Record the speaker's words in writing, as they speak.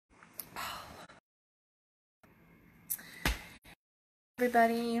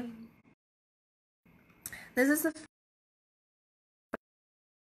Everybody, this is the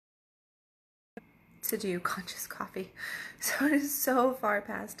to do conscious coffee. So it is so far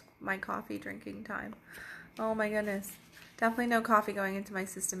past my coffee drinking time. Oh my goodness. Definitely no coffee going into my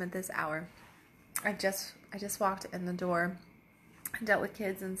system at this hour. I just walked in the door, dealt with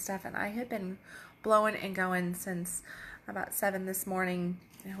kids and stuff, and I had been blowing and going since about 7 this morning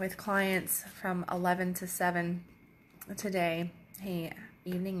with clients from 11 to 7 today. Hey,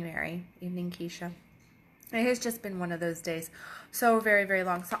 evening Mary, evening Keisha. It has just been one of those days. So very, very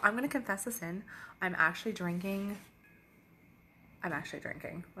long. So I'm going to confess a sin. I'm actually drinking.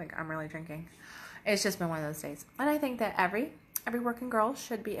 Like, I'm really drinking. It's just been one of those days. And I think that every working girl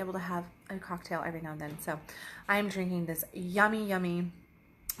should be able to have a cocktail every now and then. So I'm drinking this yummy, yummy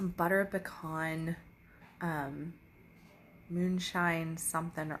butter pecan moonshine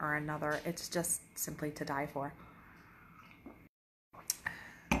something or another. It's just simply to die for.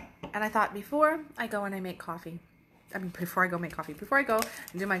 And I thought before I go and I make coffee, before I go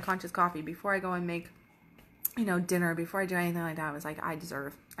and do my conscious coffee, before I go and make, dinner, before I do anything like that, I was like, I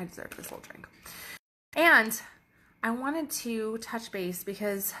deserve this little drink. And I wanted to touch base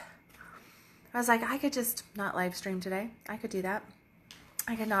because I was like, I could just not live stream today. I could do that.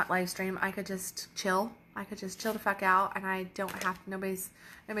 I could not live stream. I could just chill. I could just chill the fuck out, and I don't have, nobody's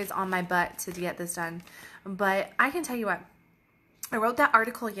on my butt to get this done. But I can tell you what, I wrote that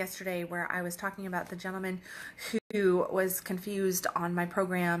article yesterday where I was talking about the gentleman who was confused on my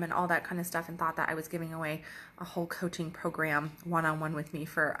program and all that kind of stuff and thought that I was giving away a whole coaching program one-on-one with me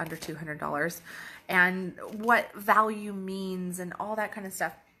for under $200 and what value means and all that kind of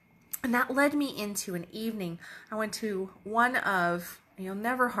stuff. And that led me into an evening. I went to one of, you'll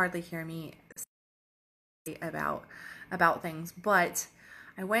never hardly hear me say about things, but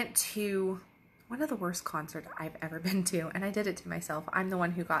I went to one of the worst concerts I've ever been to, and I did it to myself. I'm the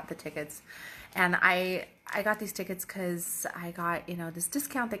one who got the tickets, and I got these tickets because I got, this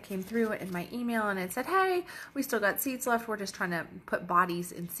discount that came through in my email, and it said, hey, we still got seats left. We're just trying to put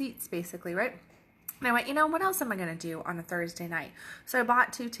bodies in seats, basically, right? And I went, what else am I going to do on a Thursday night? So I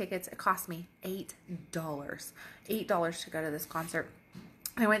bought 2 tickets. It cost me $8. $8 to go to this concert.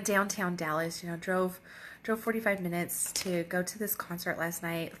 I went downtown Dallas, drove 45 minutes to go to this concert last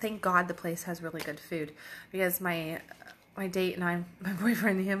night. Thank God the place has really good food because my date and I, my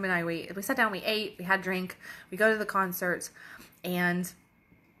boyfriend, him and I, we sat down, we ate, we had a drink, we go to the concert, and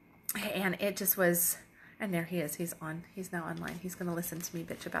it just was, and there he is, he's now online. He's going to listen to me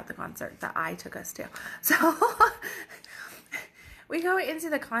bitch about the concert that I took us to. So we go into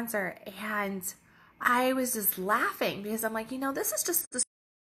the concert, and I was just laughing because I'm like, this is just the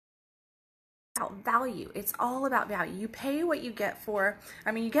value. It's all about value. You pay what you get for.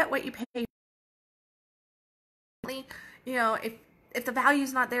 You get what you pay. If the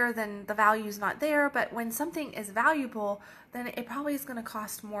value's not there, then the value's not there. But when something is valuable, then it probably is going to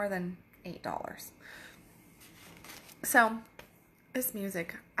cost more than $8. So this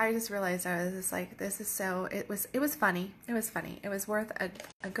music, I just realized I was just like, this is so. It was funny. It was funny. It was worth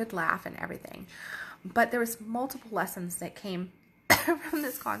a good laugh and everything. But there was multiple lessons that came from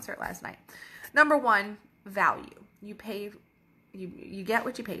this concert last night. Number 1, value. You get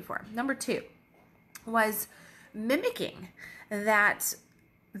what you pay for. Number 2 was mimicking, that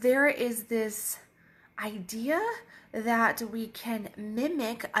there is this idea that we can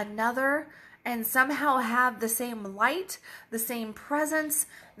mimic another and somehow have the same light, the same presence,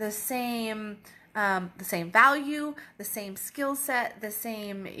 the same value, the same skill set, the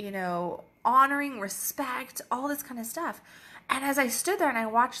same, honoring, respect, all this kind of stuff. And as I stood there and I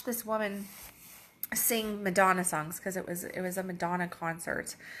watched this woman sing Madonna songs, because it was a Madonna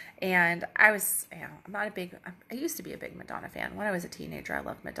concert, and I was, I used to be a big Madonna fan. When I was a teenager, I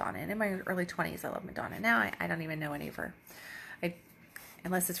loved Madonna, and in my early 20s, I loved Madonna. Now I don't even know any of her,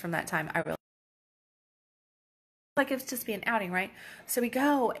 unless it's from that time. I really like it's just be an outing, right? So we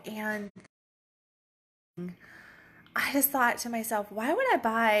go, and I just thought to myself, why would I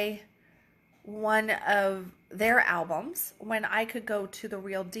buy one of their albums when I could go to the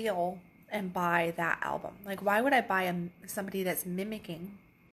real deal and buy that album? Like, why would I buy somebody that's mimicking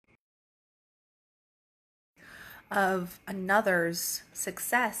of another's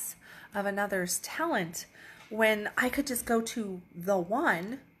success, of another's talent, when I could just go to the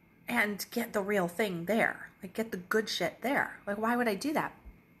one and get the real thing there, like get the good shit there? Like, why would I do that?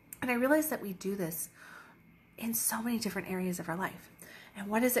 And I realized that we do this in so many different areas of our life. And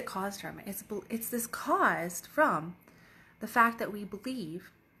what is it caused from? It's this caused from the fact that we believe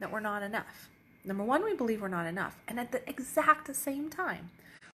that we're not enough. Number 1, we believe we're not enough. And at the exact same time,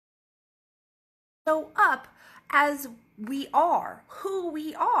 show up as we are, who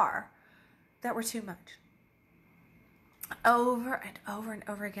we are, that we're too much. Over and over and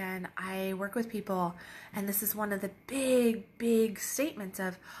over again, I work with people, and this is one of the big statements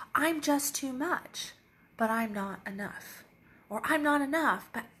of, I'm just too much, but I'm not enough. Or I'm not enough,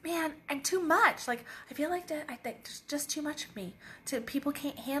 but man, I'm too much. Like, I feel like that, I think there's just too much of me. People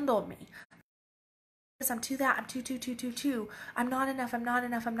can't handle me. I'm too that, I'm too. I'm not enough, I'm not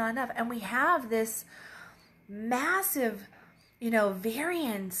enough, I'm not enough. And we have this massive,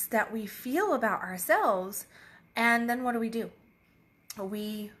 variance that we feel about ourselves. And then what do?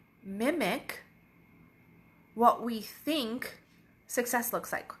 We mimic what we think success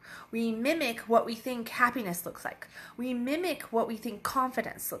looks like. We mimic what we think happiness looks like. We mimic what we think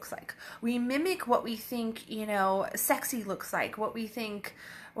confidence looks like. We mimic what we think, sexy looks like, what we think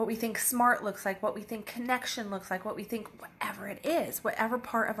smart looks like, what we think connection looks like, what we think whatever it is, whatever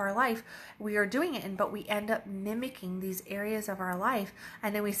part of our life we are doing it in, but we end up mimicking these areas of our life,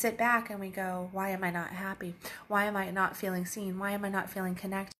 and then we sit back and we go, why am I not happy? Why am I not feeling seen? Why am I not feeling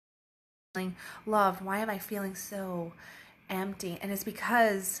connected? Feeling loved? Why am I feeling so empty? And it's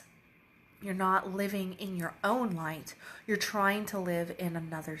because you're not living in your own light. You're trying to live in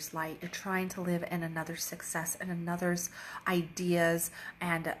another's light. You're trying to live in another's success and another's ideas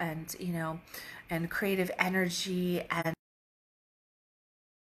and creative energy, and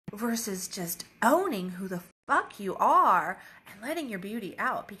versus just owning who the fuck you are and letting your beauty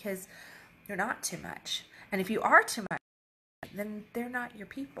out, because you're not too much. And if you are too much, then they're not your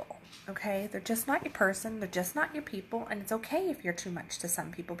people, okay? They're just not your person. They're just not your people. And it's okay if you're too much to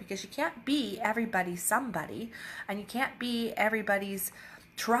some people, because you can't be everybody's somebody, and you can't be everybody's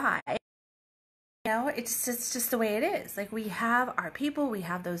tribe. It's just the way it is. Like, we have our people, we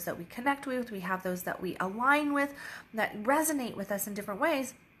have those that we connect with, we have those that we align with, that resonate with us in different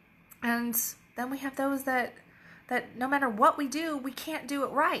ways. And then we have those that no matter what we do, we can't do it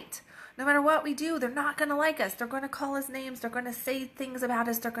right. No matter what we do, they're not going to like us. They're going to call us names. They're going to say things about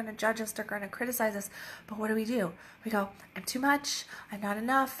us. They're going to judge us. They're going to criticize us. But what do? We go, I'm too much. I'm not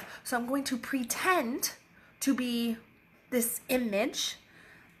enough. So I'm going to pretend to be this image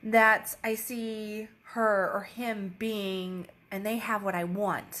that I see her or him being, and they have what I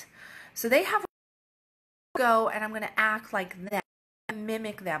want. So they have go, and I'm going to act like them,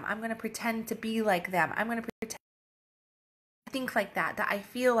 mimic them. I'm going to pretend to be like them. I'm going to pretend think like that I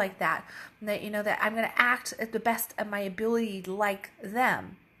feel like that that I'm going to act at the best of my ability like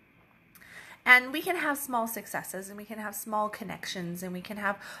them. And we can have small successes, and we can have small connections, and we can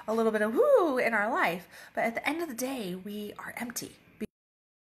have a little bit of woo in our life, but at the end of the day, we are empty.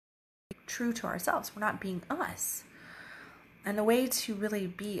 Being true to ourselves, we're not being us. And the way to really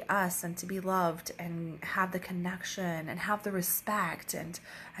be us and to be loved and have the connection and have the respect and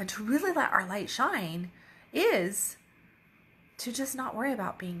to really let our light shine is to just not worry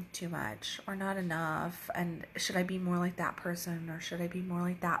about being too much or not enough, and should I be more like that person, or should I be more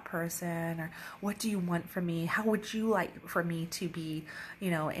like that person, or what do you want from me? How would you like for me to be,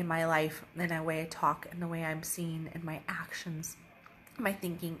 in my life, in the way I talk, in the way I'm seen, in my actions, my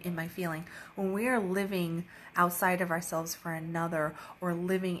thinking, in my feeling. When we are living outside of ourselves for another, or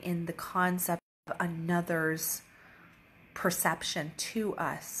living in the concept of another's perception to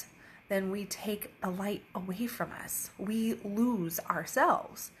us, then we take a light away from us. We lose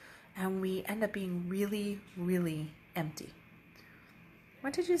ourselves, and we end up being really, really empty.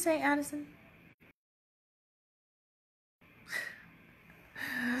 What did you say, Addison?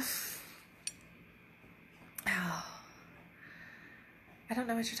 Oh, I don't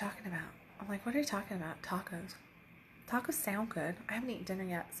know what you're talking about. I'm like, what are you talking about? Tacos. Tacos sound good. I haven't eaten dinner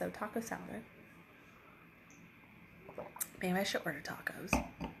yet, so tacos sound good. Maybe I should order tacos.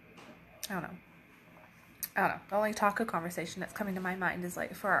 I don't know. The only taco conversation that's coming to my mind is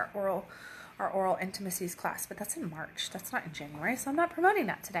like for our oral intimacies class, but that's in March. That's not in January, so I'm not promoting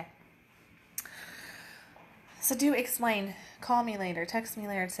that today. So do explain. Call me later. Text me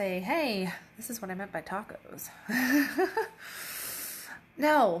later. Say, hey, this is what I meant by tacos.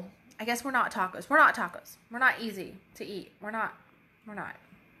 No, I guess we're not tacos. We're not tacos. We're not easy to eat. We're not.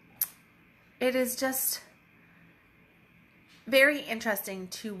 It is just very interesting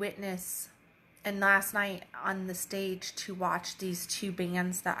to witness, and last night on the stage to watch these two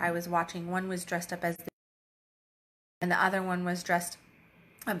bands that I was watching. One was dressed up as and the other one was dressed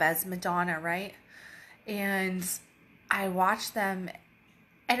up as Madonna, right? And I watched them,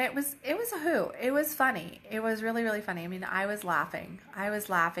 and it was a hoot. It was funny. It was really, really funny. I mean, I was laughing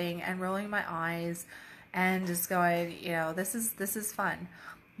and rolling my eyes and just going, this is fun.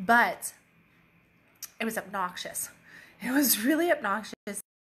 But it was obnoxious. It was really obnoxious.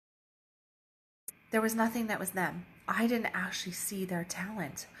 There was nothing that was them. I didn't actually see their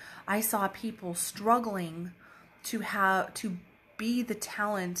talent. I saw people struggling to be the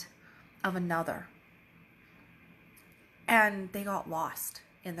talent of another. And they got lost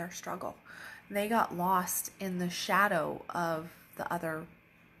in their struggle. They got lost in the shadow of the other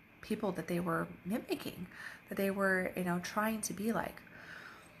people that they were mimicking, that they were, trying to be like.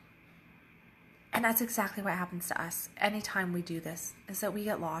 And that's exactly what happens to us anytime we do this, is that we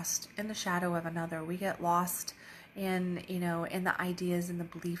get lost in the shadow of another. We get lost in, in the ideas and the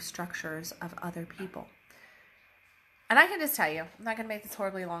belief structures of other people. And I can just tell you, I'm not going to make this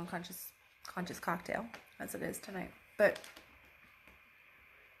horribly long conscious cocktail as it is tonight. But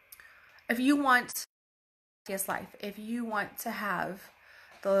if you want this life, if you want to have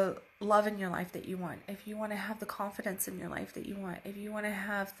the love in your life that you want, if you want to have the confidence in your life that you want, if you want to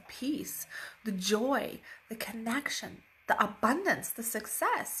have the peace, the joy, the connection, the abundance, the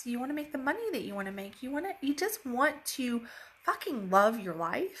success, you want to make the money that you want to make, you just want to fucking love your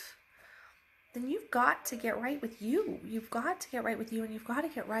life, then you've got to get right with you. You've got to get right with you, and you've got to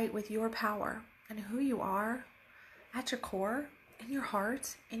get right with your power and who you are at your core, in your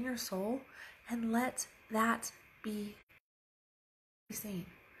heart, in your soul, and let that be seen.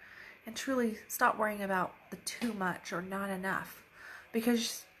 And truly stop worrying about the too much or not enough,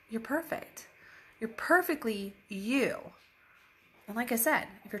 because you're perfect. You're perfectly you. And like I said,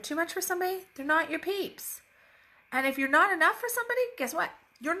 if you're too much for somebody, they're not your peeps. And if you're not enough for somebody, guess what?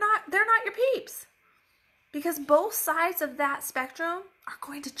 They're not your peeps. Because both sides of that spectrum are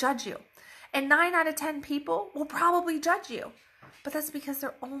going to judge you. And 9 out of 10 people will probably judge you. But that's because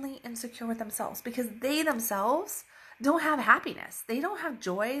they're only insecure with themselves. Because they themselves don't have happiness. They don't have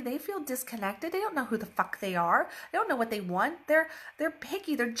joy. They feel disconnected. They don't know who the fuck they are. They don't know what they want. They're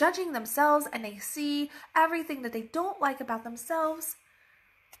picky. They're judging themselves, and they see everything that they don't like about themselves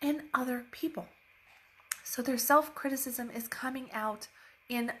in other people. So their self-criticism is coming out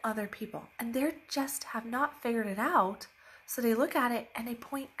in other people, and they just have not figured it out. So they look at it and they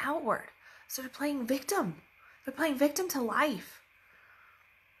point outward. So they're playing victim. They're playing victim to life.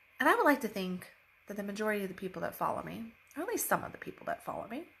 And I would like to think that the majority of the people that follow me, or at least some of the people that follow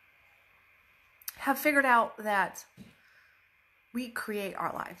me, have figured out that we create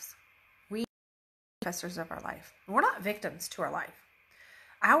our lives. We are manifestors of our life. We're not victims to our life.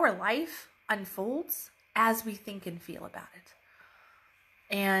 Our life unfolds as we think and feel about it.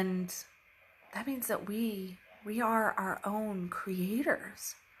 And that means that we are our own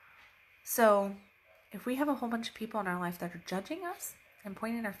creators. So if we have a whole bunch of people in our life that are judging us and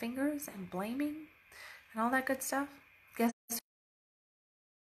pointing our fingers and blaming and all that good stuff, guess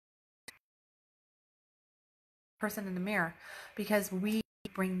person in the mirror, because we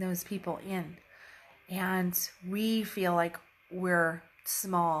bring those people in and we feel like we're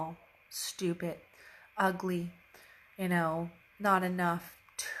small, stupid, ugly, not enough,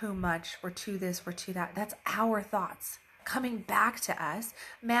 too much, we're too this, we're too that. That's our thoughts coming back to us,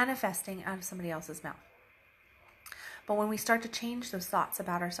 manifesting out of somebody else's mouth. But when we start to change those thoughts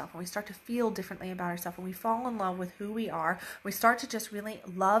about ourselves, when we start to feel differently about ourselves, when we fall in love with who we are, we start to just really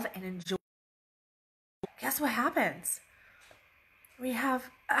love and enjoy, guess what happens? We have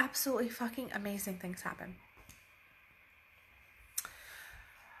absolutely fucking amazing things happen.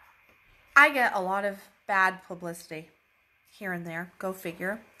 I get a lot of bad publicity here and there. Go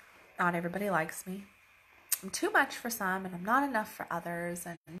figure. Not everybody likes me. I'm too much for some, and I'm not enough for others,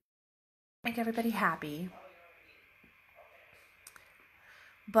 and make everybody happy.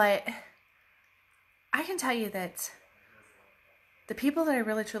 But I can tell you that the people that I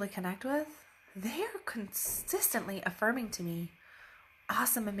really truly connect with, they are consistently affirming to me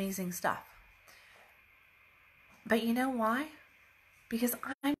awesome, amazing stuff. But you know why? Because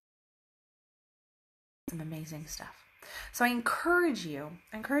I'm some amazing stuff. So I encourage you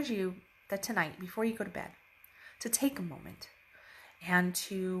that tonight, before you go to bed, to take a moment and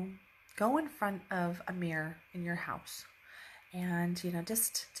to go in front of a mirror in your house. And,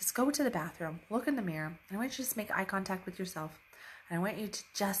 just go to the bathroom, look in the mirror, and I want you to just make eye contact with yourself. And I want you to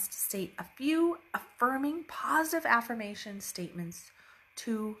just state a few affirming, positive affirmation statements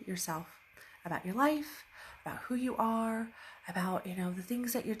to yourself about your life, about who you are, about, the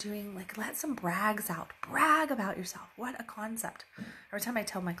things that you're doing. Like, let some brags out. Brag about yourself. What a concept. Every time I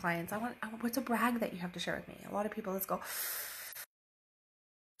tell my clients, what's a brag that you have to share with me? A lot of people just go,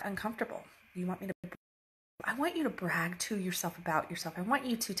 uncomfortable. You want me to I want you to brag to yourself about yourself. I want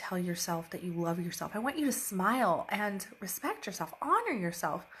you to tell yourself that you love yourself. I want you to smile and respect yourself, honor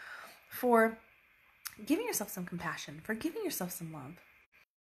yourself for giving yourself some compassion, for giving yourself some love.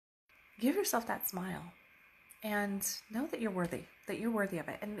 Give yourself that smile. and know that you're worthy of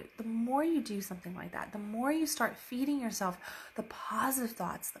it. And the more you do something like that, the more you start feeding yourself the positive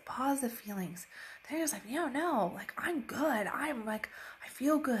thoughts, the positive feelings, then you're just like, no, like, I'm good. I'm like, I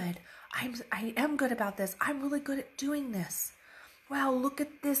feel good. I am good about this. I'm really good at doing this. Wow, look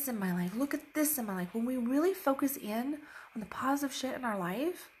at this in my life. Look at this in my life. When we really focus in on the positive shit in our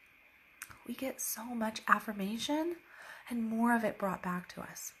life, we get so much affirmation and more of it brought back to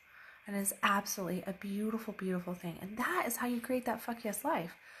us. And it's absolutely a beautiful, beautiful thing. And that is how you create that fuck yes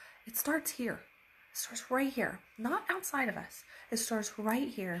life. It starts here. It starts right here. Not outside of us. It starts right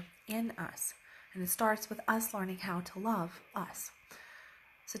here in us. And it starts with us learning how to love us.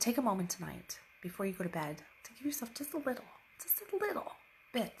 So take a moment tonight before you go to bed to give yourself just a little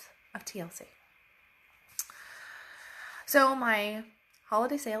bit of TLC. So my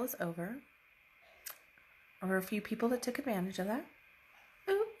holiday sale is over. There were a few people that took advantage of that.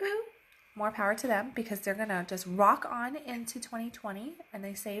 Ooh. More power to them, because they're going to just rock on into 2020, and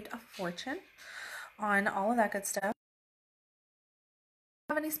they saved a fortune on all of that good stuff. I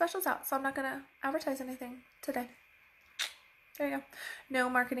don't have any specials out, so I'm not going to advertise anything today. There you go. No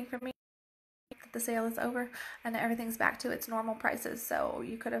marketing from me. The sale is over and everything's back to its normal prices. So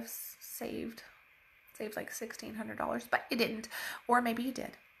you could have saved like $1,600, but you didn't. Or maybe you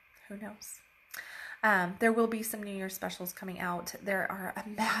did. Who knows? There will be some New Year's specials coming out. There are a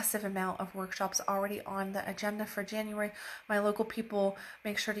massive amount of workshops already on the agenda for January. My local people,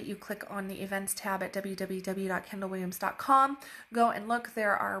 make sure that you click on the events tab at www.kendalwilliams.com. Go and look.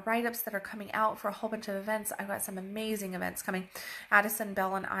 There are write-ups that are coming out for a whole bunch of events. I've got some amazing events coming. Addison,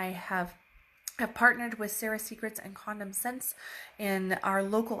 Bell, and I have partnered with Sarah Secrets and Condom Sense in our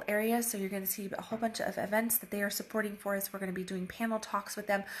local area. So you're going to see a whole bunch of events that they are supporting for us. We're going to be doing panel talks with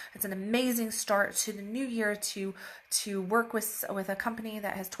them. It's an amazing start to the new year to work with a company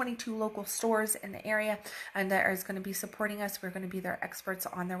that has 22 local stores in the area and that is going to be supporting us. We're going to be their experts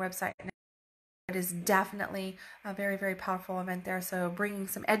on their website. It is definitely a very, very powerful event there. So bringing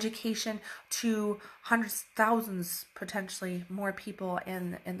some education to hundreds, thousands, potentially more people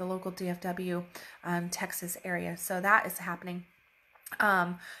in the local DFW, Texas area. So that is happening.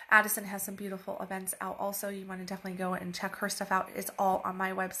 Addison has some beautiful events out also. You want to definitely go and check her stuff out. It's all on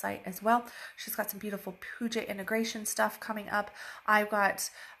my website as well. She's got some beautiful puja integration stuff coming up. I've got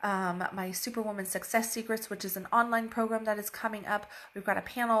my Superwoman Success Secrets, which is an online program that is coming up. We've got a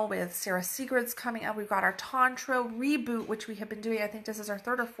panel with Sarah Secrets coming up. We've got our Tantra reboot, which we have been doing. I think this is our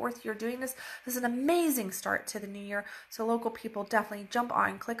 3rd or 4th year doing this. This is an amazing start to the new year. So local people, definitely jump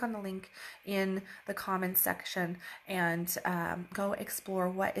on, click on the link in the comments section and go explore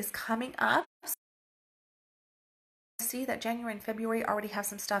what is coming up. See that January and February already have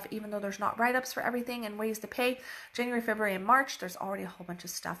some stuff, even though there's not write-ups for everything and ways to pay. January, February, and March, there's already a whole bunch of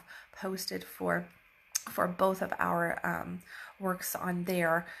stuff posted for both of our works on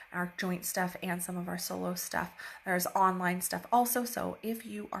there, our joint stuff and some of our solo stuff. There's online stuff also. So if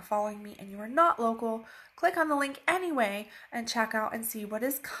you are following me and you are not local, click on the link anyway and check out and see what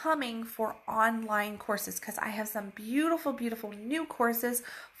is coming for online courses, because I have some beautiful, beautiful new courses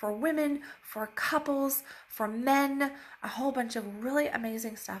for women, for couples, for men, a whole bunch of really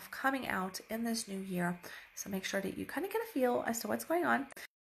amazing stuff coming out in this new year. So make sure that you kind of get a feel as to what's going on.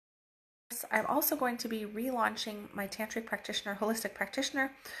 I'm also going to be relaunching my Tantric Practitioner, Holistic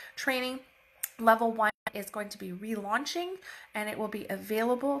Practitioner training. Level 1 is going to be relaunching, and it will be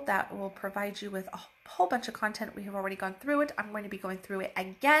available. That will provide you with a whole bunch of content. We have already gone through it. I'm going to be going through it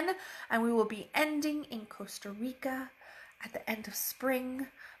again, and we will be ending in Costa Rica at the end of spring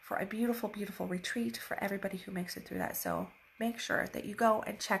for a beautiful, beautiful retreat for everybody who makes it through that. So make sure that you go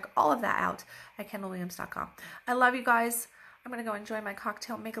and check all of that out at kendalwilliams.com. I love you guys. I'm going to go enjoy my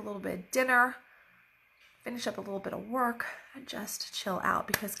cocktail, make a little bit of dinner, finish up a little bit of work, and just chill out.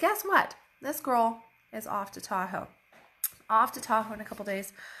 Because guess what? This girl is off to Tahoe. Off to Tahoe in a couple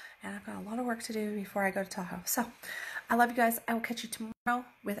days. And I've got a lot of work to do before I go to Tahoe. So I love you guys. I will catch you tomorrow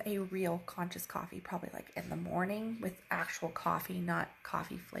with a real conscious coffee. Probably like in the morning with actual coffee, not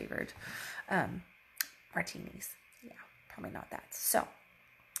coffee flavored martinis. Yeah, probably not that. So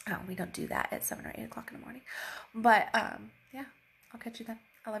we don't do that at 7 or 8 o'clock in the morning. But yeah, I'll catch you then.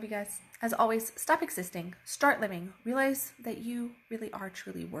 I love you guys. As always, stop existing. Start living. Realize that you really are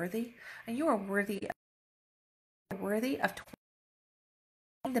truly worthy. And you are worthy of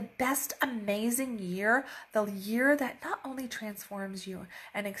the best amazing year. The year that not only transforms you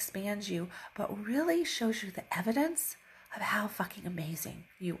and expands you, but really shows you the evidence of how fucking amazing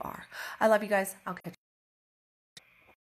you are. I love you guys. I'll catch you.